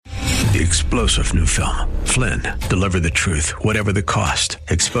The explosive new film, Flynn, deliver the truth, whatever the cost,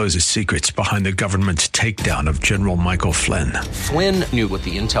 exposes secrets behind the government's takedown of General Michael Flynn. Flynn knew what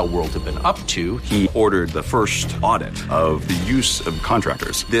the intel world had been up to. He ordered the first audit of the use of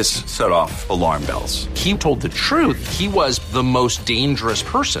contractors. This set off alarm bells. He told the truth. He was the most dangerous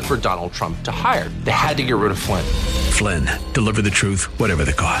person for Donald Trump to hire. They had to get rid of Flynn. Flynn, deliver the truth, whatever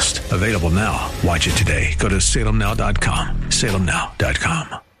the cost. Available now. Watch it today. Go to salemnow.com.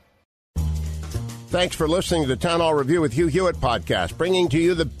 salemnow.com. Thanks for listening to the Town Hall Review with Hugh Hewitt podcast, bringing to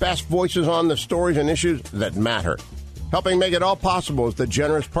you the best voices on the stories and issues that matter. Helping make it all possible is the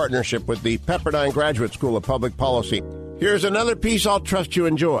generous partnership with the Pepperdine Graduate School of Public Policy. Here's another piece I'll trust you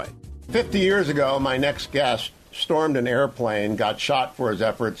enjoy. 50 years ago, my next guest stormed an airplane, got shot for his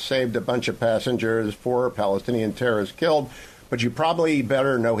efforts, saved a bunch of passengers, 4 Palestinian terrorists killed. But you probably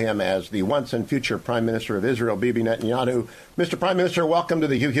better know him as the once and future Prime Minister of Israel, Bibi Netanyahu. Mr. Prime Minister, welcome to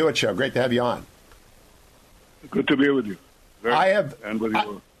the Hugh Hewitt Show. Great to have you on. Good to be with you. And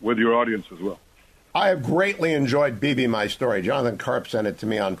with your audience as well. I have greatly enjoyed Bibi, my story. Jonathan Karp sent it to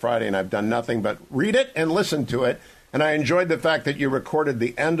me on Friday, and I've done nothing but read it and listen to it. And I enjoyed the fact that you recorded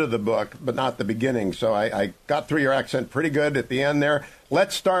the end of the book, but not the beginning. So I got through your accent pretty good at the end there.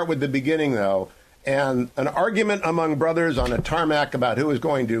 Let's start with the beginning, though. And an argument among brothers on a tarmac about who is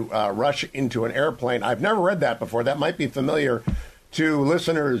going to rush into an airplane. I've never read that before. That might be familiar to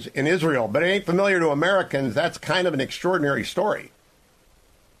listeners in Israel, but it ain't familiar to Americans. That's kind of an extraordinary story.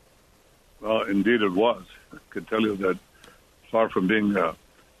 Well, indeed it was. I could tell you that far from being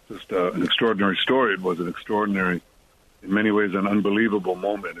just an extraordinary story, it was an extraordinary, in many ways, an unbelievable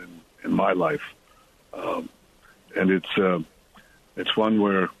moment in my life. And it's one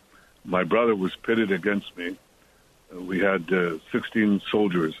where my brother was pitted against me. We had 16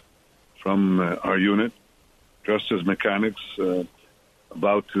 soldiers from our unit, dressed as mechanics,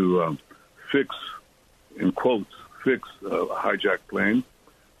 about to fix, in quotes, a hijacked plane.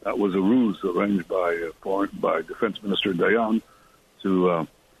 That was a ruse arranged by Defense Minister Dayan to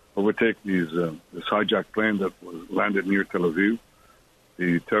overtake this hijacked plane that was landed near Tel Aviv.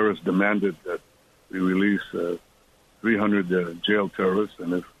 The terrorists demanded that we release 300 jail terrorists,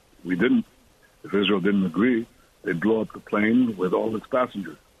 and if Israel didn't agree, they'd blow up the plane with all its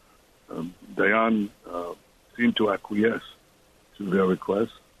passengers. Dayan seemed to acquiesce to their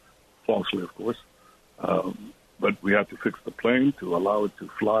request, falsely, of course. But we had to fix the plane to allow it to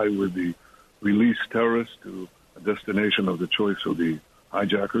fly with the released terrorists to a destination of the choice of the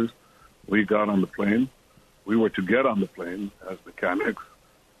hijackers. We got on the plane. We were to get on the plane as mechanics,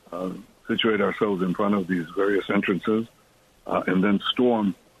 situate ourselves in front of these various entrances, and then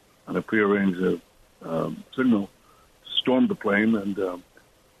storm on a prearranged signal, storm the plane and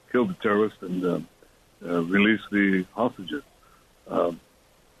kill the terrorists and release the hostages.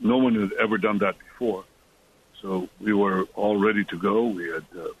 No one had ever done that before. So we were all ready to go. We had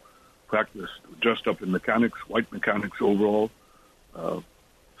practiced, dressed up in mechanics, white mechanics overall,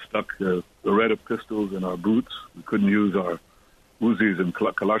 stuck the Beretta pistols in our boots. We couldn't use our Uzis and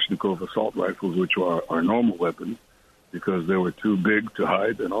Kalashnikov assault rifles, which are our normal weapons, because they were too big to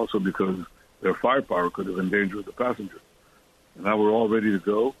hide, and also because their firepower could have endangered the passengers. And now we're all ready to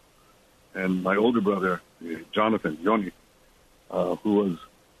go. And my older brother, Jonathan, Yoni, who was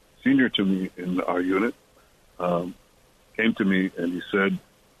senior to me in our unit, came to me and he said,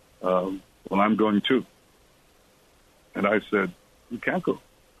 well, I'm going too. And I said, you can't go.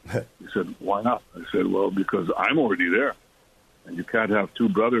 He said, why not? I said, well, because I'm already there. And you can't have two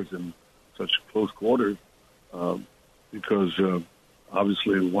brothers in such close quarters because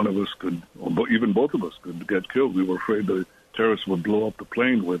obviously one of us could, or even both of us could get killed. We were afraid the terrorists would blow up the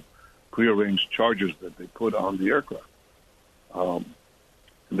plane with prearranged charges that they put on the aircraft. And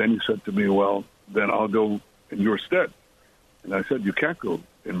then he said to me, well, then I'll go in your stead. And I said, you can't go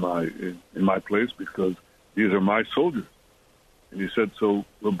in my place because these are my soldiers. And he said, so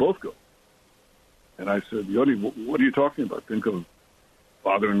we'll both go. And I said, Yoni, what are you talking about? Think of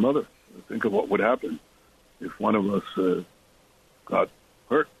father and mother. Think of what would happen if one of us got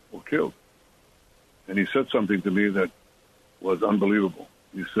hurt or killed. And he said something to me that was unbelievable.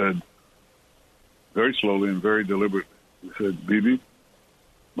 He said, very slowly and very deliberately, he said, Bibi,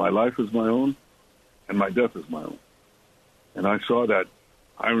 my life is my own and my death is my own. And I saw that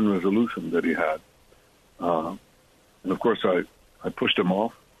iron resolution that he had. And of course, I pushed him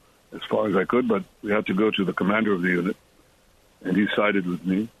off as far as I could, but we had to go to the commander of the unit, and he sided with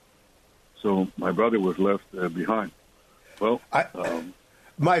me. So my brother was left behind. Well,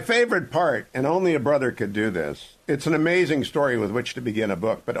 my favorite part, and only a brother could do this, it's an amazing story with which to begin a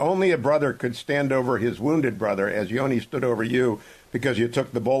book, but only a brother could stand over his wounded brother as Yoni stood over you because you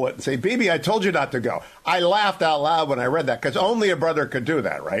took the bullet and say, Bibi, I told you not to go. I laughed out loud when I read that because only a brother could do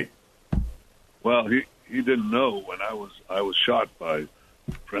that, right? Well, he didn't know when I was shot by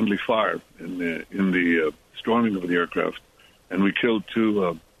friendly fire in the storming of the aircraft, and we killed two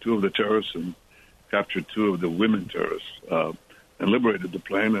of the terrorists and captured two of the women terrorists and liberated the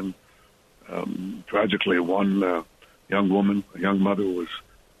plane. And tragically, one young woman, a young mother, was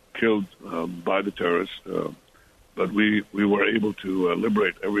killed by the terrorists. But we were able to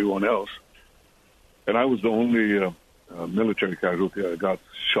liberate everyone else. And I was the only military casualty. I got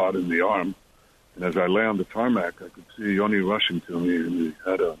shot in the arm. And as I lay on the tarmac, I could see Yoni rushing to me, and he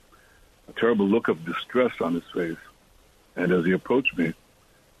had a terrible look of distress on his face. And as he approached me,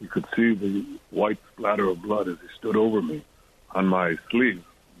 you could see the white splatter of blood as he stood over me on my sleeve.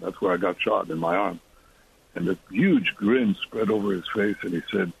 That's where I got shot, in my arm. And a huge grin spread over his face, and he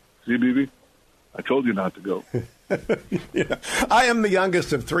said, "See, Bibi, I told you not to go." Yeah. I am the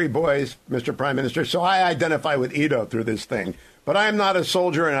youngest of three boys, Mr. Prime Minister, so I identify with Ido through this thing. But I am not a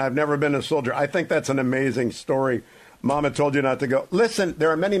soldier, and I've never been a soldier. I think that's an amazing story. Mama told you not to go. Listen,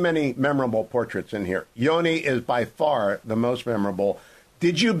 there are many, many memorable portraits in here. Yoni is by far the most memorable.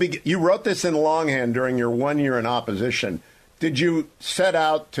 You wrote this in longhand during your 1 year in opposition. Did you set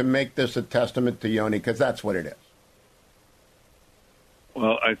out to make this a testament to Yoni? Because that's what it is.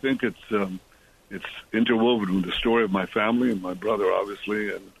 Well, I think it's interwoven with the story of my family and my brother,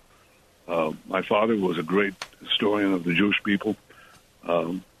 obviously, and my father was a great historian of the Jewish people,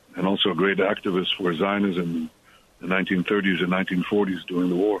 and also a great activist for Zionism in the 1930s and 1940s during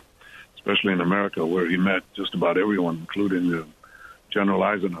the war, especially in America, where he met just about everyone, including General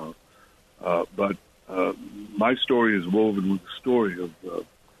Eisenhower. But my story is woven with the story of the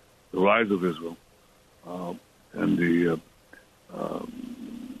rise of Israel and the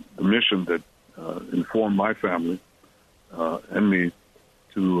mission that informed my family and me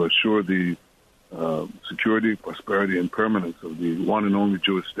to assure the security, prosperity, and permanence of the one and only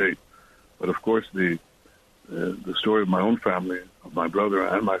Jewish state. But of course, the story of my own family, of my brother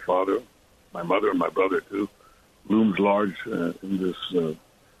and my father, my mother and my brother too, looms large in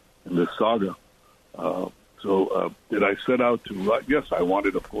this saga. So did I set out to write? Yes, I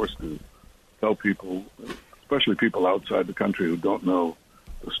wanted, of course, to tell people, especially people outside the country who don't know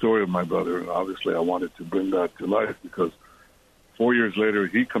the story of my brother. And obviously, I wanted to bring that to life because 4 years later,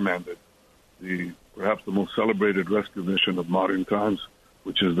 he commanded perhaps the most celebrated rescue mission of modern times,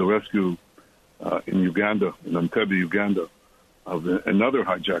 which is the rescue in Uganda, in Entebbe, Uganda, of another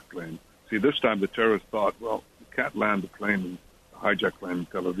hijacked plane. See, this time the terrorists thought, well, we can't land a hijacked plane in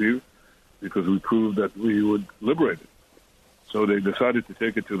Tel Aviv because we proved that we would liberate it. So they decided to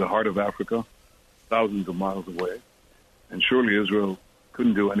take it to the heart of Africa, thousands of miles away, and surely Israel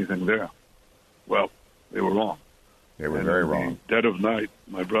couldn't do anything there. Well, they were wrong. They were very wrong. In the dead of night,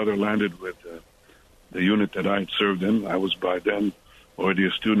 my brother landed with the unit that I had served in. I was by then already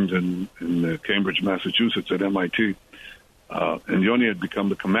a student in Cambridge, Massachusetts at MIT. And Yoni had become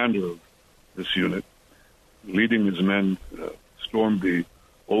the commander of this unit, leading his men, stormed the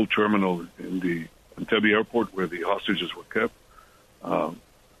old terminal in the Entebbe airport where the hostages were kept,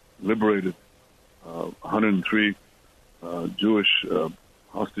 liberated 103 Jewish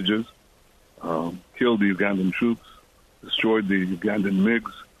hostages, killed the Ugandan troops, destroyed the Ugandan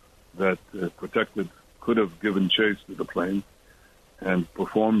MiGs that could have given chase to the plane, and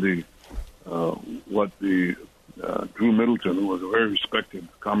performed what Drew Middleton, who was a very respected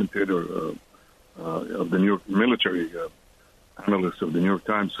commentator of the New York military analyst of the New York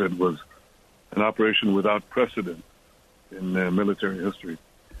Times, said was an operation without precedent in military history.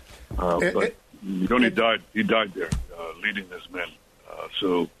 But Yoni died. He died there, leading his men.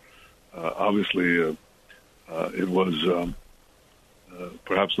 So obviously, it was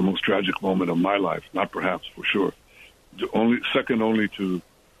perhaps the most tragic moment of my life. Not perhaps, for sure. Second only to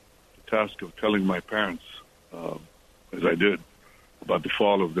the task of telling my parents, as I did, about the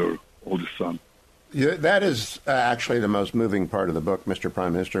fall of their oldest son. Yeah, that is actually the most moving part of the book, Mr.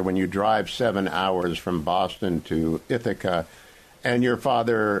 Prime Minister, when you drive 7 hours from Boston to Ithaca and your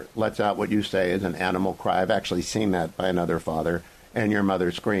father lets out what you say is an animal cry. I've actually seen that by another father, and your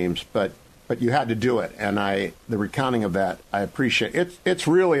mother screams. But you had to do it, and the recounting of that, I appreciate. It's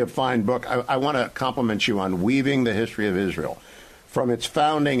really a fine book. I want to compliment you on weaving the history of Israel. From its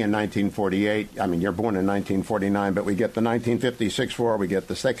founding in 1948, I mean, you're born in 1949, but we get the 1956 war, we get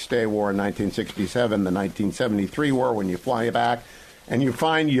the Six-Day War in 1967, the 1973 war when you fly back, and you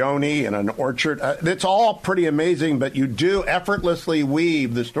find Yoni in an orchard. It's all pretty amazing, but you do effortlessly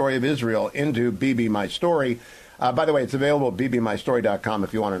weave the story of Israel into Bibi, My Story. By the way, it's available at bbmystory.com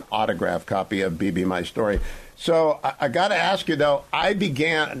if you want an autographed copy of Bibi My Story. So I got to ask you, though, I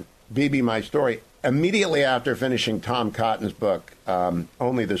began Bibi My Story immediately after finishing Tom Cotton's book,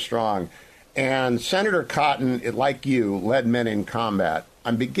 Only the Strong. And Senator Cotton, like you, led men in combat.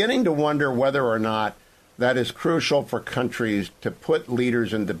 I'm beginning to wonder whether or not that is crucial for countries to put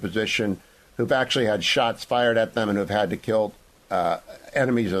leaders into position who've actually had shots fired at them and who've had to kill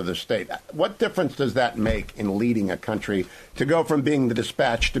enemies of the state. What difference does that make in leading a country to go from being the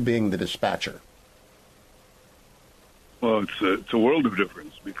dispatch to being the dispatcher? Well, it's a world of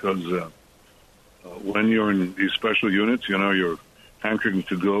difference because when you're in these special units, you're hankering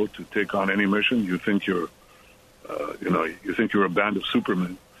to go to take on any mission. You think you're a band of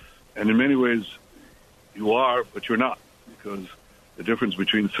supermen, and in many ways, you are, but you're not, because the difference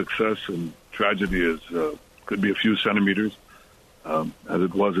between success and tragedy is could be a few centimeters. As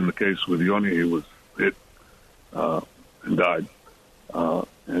it was in the case with Yoni, he was hit and died.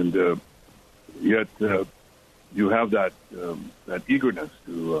 Yet you have that eagerness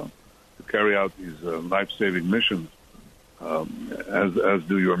to carry out these life-saving missions, as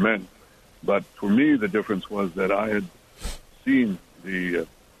do your men. But for me, the difference was that I had seen the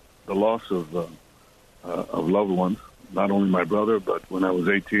loss of loved ones, not only my brother, but when I was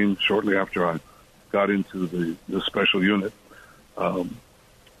 18, shortly after I got into the special unit, a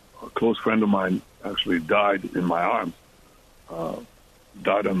close friend of mine actually died in my arms,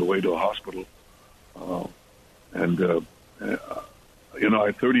 died on the way to a hospital.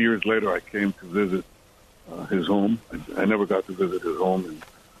 30 years later, I came to visit his home. I never got to visit his home in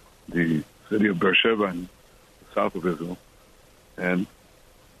the city of Beersheba in the south of Israel. And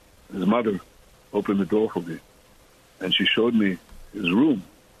his mother opened the door for me, and she showed me his room,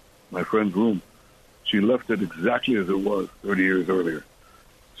 my friend's room. She left it exactly as it was 30 years earlier.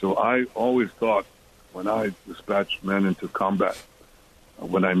 So I always thought, when I dispatched men into combat,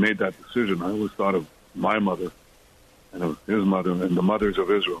 when I made that decision, I always thought of my mother and of his mother and the mothers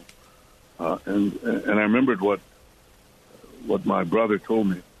of Israel. And I remembered what my brother told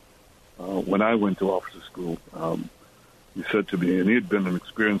me when I went to officer school. He said to me, and he had been an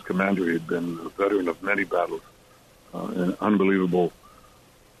experienced commander, he had been a veteran of many battles, an unbelievable,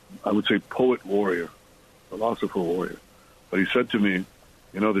 I would say, poet warrior, philosopher warrior. But he said to me,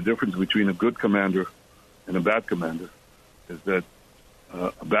 the difference between a good commander and a bad commander is that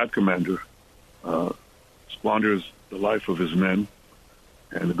a bad commander squanders the life of his men,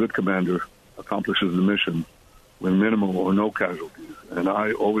 and a good commander accomplishes the mission with minimal or no casualties. And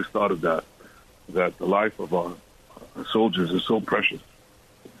I always thought of that the life of our soldiers is so precious,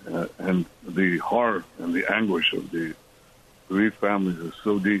 and the horror and the anguish of the bereaved families is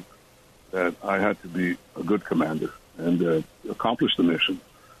so deep that I had to be a good commander and accomplish the mission,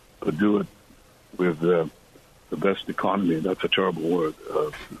 but do it with the best economy. That's a terrible word.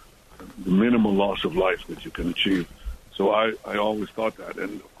 The minimal loss of life that you can achieve. So I always thought that.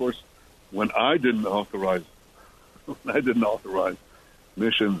 And of course, when I didn't authorize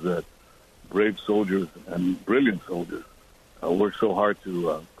missions that brave soldiers and brilliant soldiers worked so hard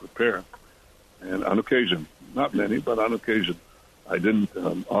to prepare, and on occasion, not many, but on occasion, I didn't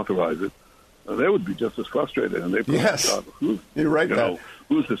authorize it, they would be just as frustrated. And they probably thought, you're right.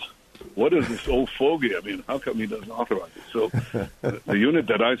 Who's this? What is this old fogey? I mean, how come he doesn't authorize it? So the unit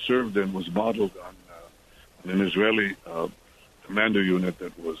that I served in was modeled on an Israeli commander unit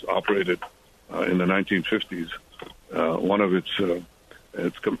that was operated in the 1950s. One of its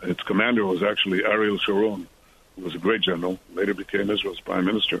commander was actually Ariel Sharon, who was a great general, later became Israel's prime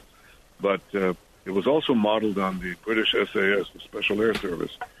minister. But it was also modeled on the British SAS, the Special Air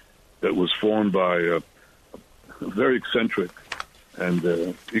Service, that was formed by a very eccentric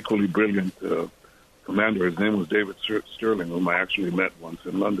and equally brilliant commander. His name was David Sterling, whom I actually met once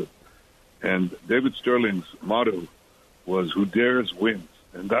in London. And David Sterling's motto was, "Who dares wins,"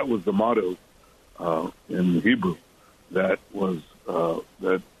 and that was the motto in Hebrew that was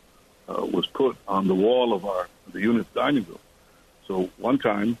put on the wall of the unit's dining room. So one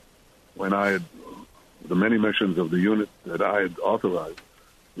time, when I had the many missions of the unit that I had authorized,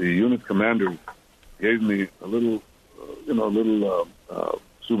 the unit commander gave me a little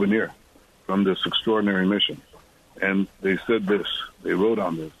souvenir from this extraordinary mission, and they said this. They wrote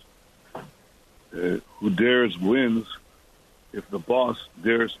on this: "Who dares wins if the boss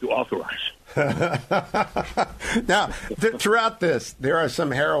dares to authorize." Now, throughout this, there are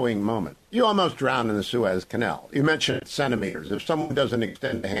some harrowing moments. You almost drowned in the Suez Canal. You mentioned centimeters. If someone doesn't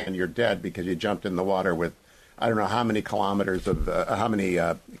extend a hand, you're dead because you jumped in the water with I don't know how many kilograms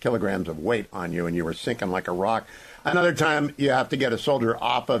of weight on you, and you were sinking like a rock. Another time, you have to get a soldier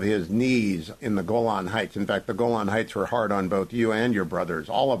off of his knees in the Golan Heights. In fact, the Golan Heights were hard on both you and your brothers,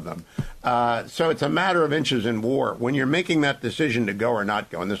 all of them. So it's a matter of inches in war. When you're making that decision to go or not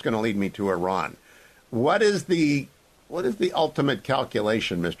go, and this is going to lead me to Iran, what is the ultimate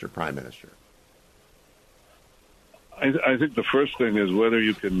calculation, Mr. Prime Minister? I think the first thing is whether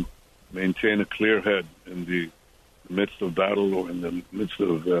you can maintain a clear head in the midst of battle or in the midst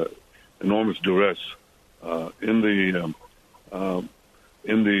of enormous duress. In the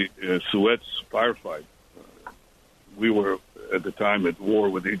Suez firefight, we were at the time at war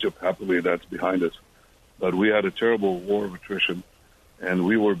with Egypt. Happily, that's behind us. But we had a terrible war of attrition, and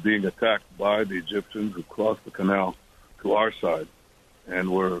we were being attacked by the Egyptians who crossed the canal to our side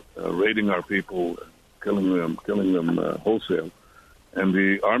and were raiding our people, killing them wholesale. And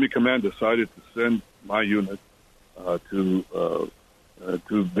the Army Command decided to send my unit to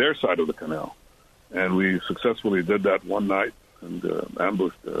their side of the canal. And we successfully did that one night and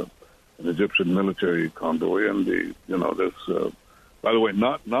ambushed an Egyptian military convoy. And this, by the way,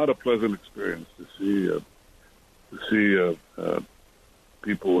 not a pleasant experience to see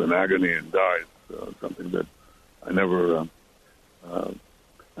people in agony and die. It's something that I never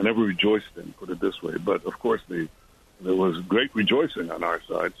rejoiced in, put it this way. But of course, there was great rejoicing on our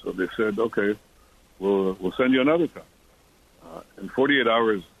side. So they said, "Okay, we'll send you another time." And 48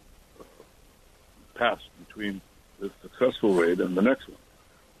 hours passed between this successful raid and the next one.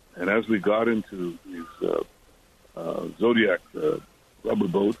 And as we got into these Zodiac rubber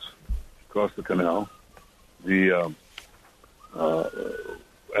boats across the canal,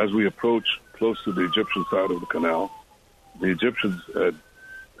 as we approached close to the Egyptian side of the canal, the Egyptians had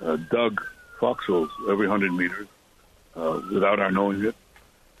dug foxholes every 100 meters without our knowing it,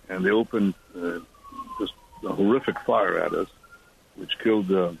 and they opened just a horrific fire at us, which killed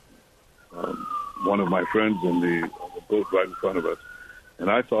one of my friends on the boat right in front of us. And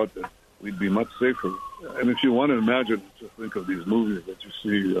I thought that we'd be much safer. And if you want to imagine, just think of these movies that you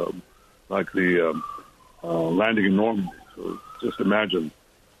see, like the landing in Normandy. So just imagine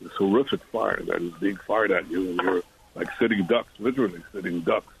this horrific fire that is being fired at you, and you're like sitting ducks, literally sitting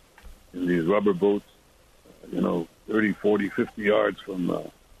ducks in these rubber boats, 30, 40, 50 yards from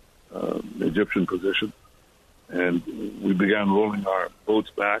the Egyptian position. And we began rolling our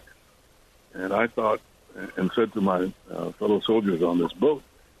boats back. And I thought and said to my fellow soldiers on this boat,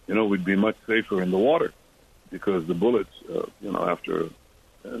 we'd be much safer in the water because the bullets, after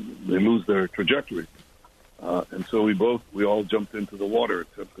they lose their trajectory. And so we all jumped into the water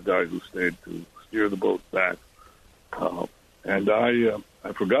except the guy who stayed to steer the boat back. And I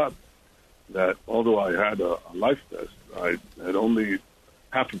forgot that although I had a life vest, I had only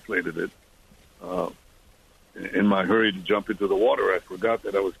half inflated it. In my hurry to jump into the water, I forgot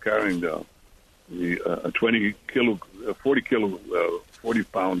that I was carrying a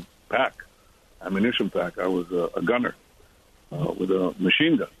 40-pound pack, ammunition pack. I was a gunner with a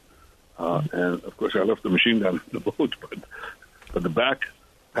machine gun. And, of course, I left the machine gun in the boat, but the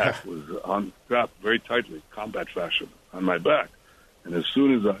backpack was strapped very tightly, combat fashion, on my back. And as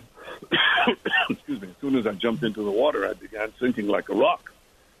soon as I jumped into the water, I began sinking like a rock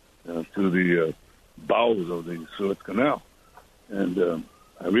to the bowels of the Suez Canal. And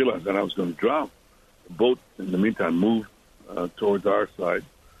I realized that I was going to drown. The boat, in the meantime, moved towards our side,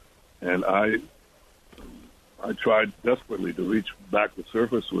 and I tried desperately to reach back the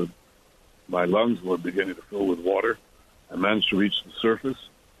surface. My lungs were beginning to fill with water. I managed to reach the surface,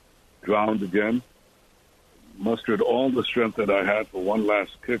 drowned again, mustered all the strength that I had for one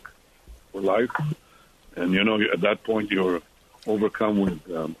last kick for life. And, at that point, you're overcome with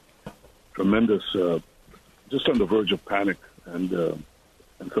tremendous, just on the verge of panic and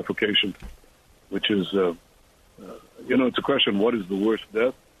suffocation, which is, it's a question, what is the worst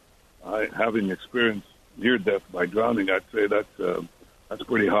death? Having experienced near death by drowning, I'd say that's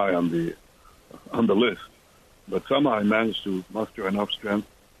pretty high on the list. But somehow I managed to muster enough strength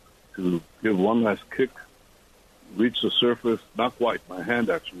to give one last kick, reach the surface, not quite, my hand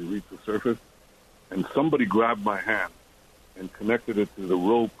actually reached the surface, and somebody grabbed my hand and connected it to the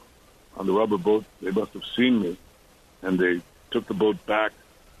rope on the rubber boat. They must have seen me, and they took the boat back,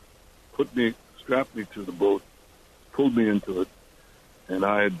 strapped me to the boat, pulled me into it, and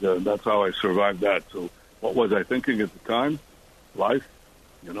that's how I survived that. So what was I thinking at the time? Life,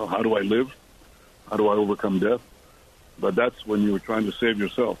 how do I live? How do I overcome death? But that's when you were trying to save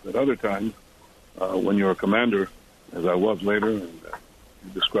yourself. At other times, when you're a commander, as I was later, and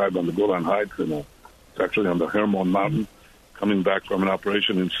described on the Golan Heights, and it's actually on the Hermon Mountain, coming back from an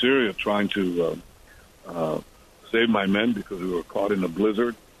operation in Syria, trying to save my men because we were caught in a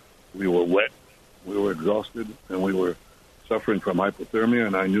blizzard. We were wet, we were exhausted, and we were suffering from hypothermia.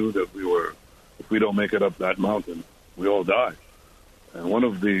 And I knew that if we don't make it up that mountain, we all die. And one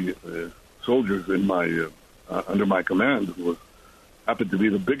of the soldiers in my under my command happened to be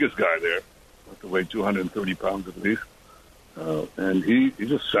the biggest guy there, to weigh 230 pounds at least, and he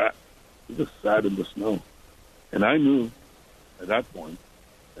just sat. He just sat in the snow, and I knew at that point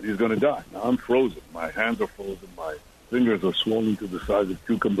that he's going to die. Now I'm frozen. My hands are frozen. My fingers are swollen to the size of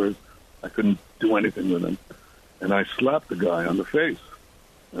cucumbers. I couldn't do anything with them, and I slapped the guy on the face,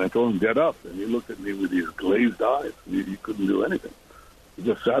 and I told him, "Get up." And he looked at me with these glazed eyes. He couldn't do anything. He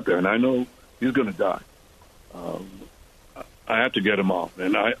just sat there, and I know he's going to die. I had to get him off,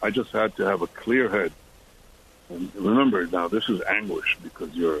 and I just had to have a clear head. And remember, now this is anguish because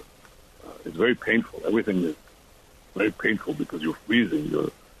it's very painful. Everything is very painful because you're freezing. Your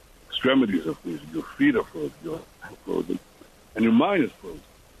extremities are freezing. Your feet are frozen. Your hands are frozen, and your mind is frozen.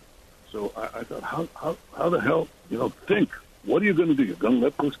 So I thought, how the hell, think. What are you going to do? You're going to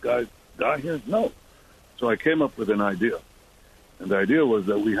let this guy die here? No. So I came up with an idea, and the idea was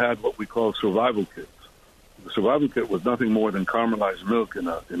that we had what we call survival kits. The survival kit was nothing more than caramelized milk in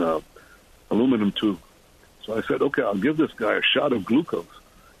a aluminum tube. So I said, okay, I'll give this guy a shot of glucose,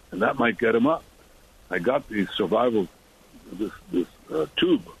 and that might get him up. I got the this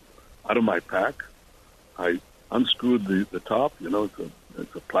tube out of my pack. I unscrewed the top.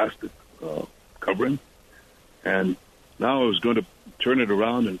 It's a plastic covering, and now I was going to turn it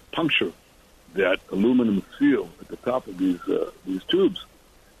around and puncture that aluminum seal at the top of these tubes.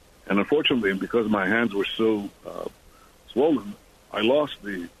 And unfortunately, because my hands were so swollen, I lost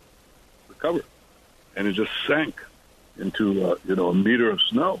the cover, and it just sank into a meter of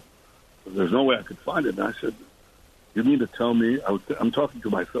snow. So there's no way I could find it. And I said, "You mean to tell me?" I'm talking to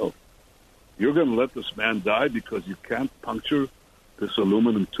myself. "You're going to let this man die because you can't puncture this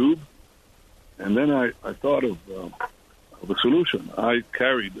aluminum tube?" And then I thought of a solution. I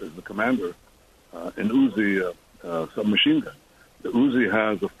carried, as the commander, an Uzi submachine gun. The Uzi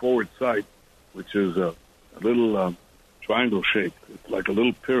has a forward sight, which is a little triangle shaped. It's like a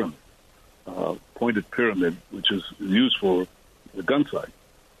little pyramid, pointed pyramid, which is used for the gun sight.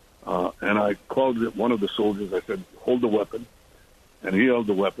 And I called one of the soldiers. I said, "Hold the weapon," and he held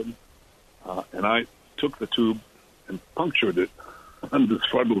the weapon. And I took the tube and punctured it on this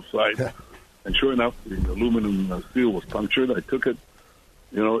frontal side. And sure enough, the aluminum seal was punctured. I took it,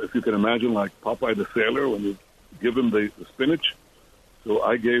 if you can imagine, like Popeye the Sailor when you give him the spinach. So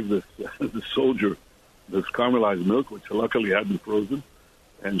I gave this soldier this caramelized milk, which luckily hadn't frozen.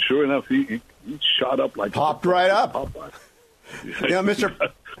 And sure enough, he shot up like popped right up. Popeye. Yeah, Mr.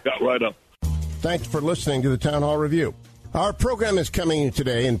 Got right up. Thanks for listening to the Town Hall Review. Our program is coming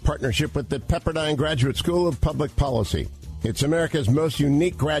today in partnership with the Pepperdine Graduate School of Public Policy. It's America's most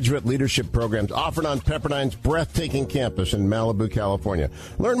unique graduate leadership programs offered on Pepperdine's breathtaking campus in Malibu, California.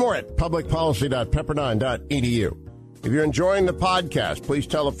 Learn more at publicpolicy.pepperdine.edu. If you're enjoying the podcast, please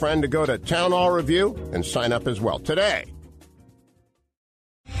tell a friend to go to Town Hall Review and sign up as well today.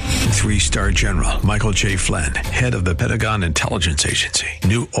 3-star General Michael J. Flynn, head of the Pentagon Intelligence Agency,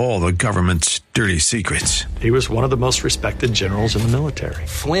 knew all the government's dirty secrets. He was one of the most respected generals in the military.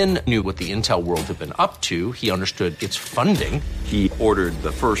 Flynn knew what the intel world had been up to. He understood its funding. He ordered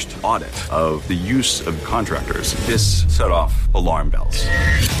the first audit of the use of contractors. This set off alarm bells.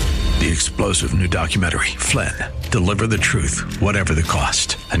 The explosive new documentary, Flynn, Deliver the Truth, Whatever the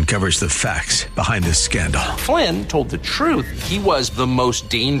Cost, uncovers the facts behind this scandal. Flynn told the truth. He was the most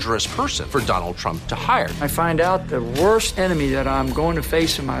dangerous person for Donald Trump to hire. I find out the worst enemy that I'm going to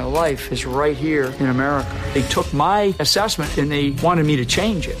face in my life is right here in America. They took my assessment and they wanted me to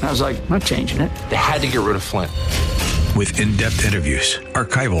change it. And I was like, I'm not changing it. They had to get rid of Flynn. With in-depth interviews,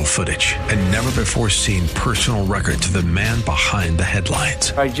 archival footage, and never-before-seen personal records of the man behind the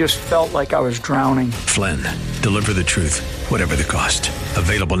headlines. I just felt like I was drowning. Flynn, Deliver the Truth, Whatever the Cost.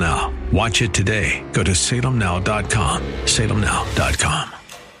 Available now. Watch it today. Go to salemnow.com. salemnow.com.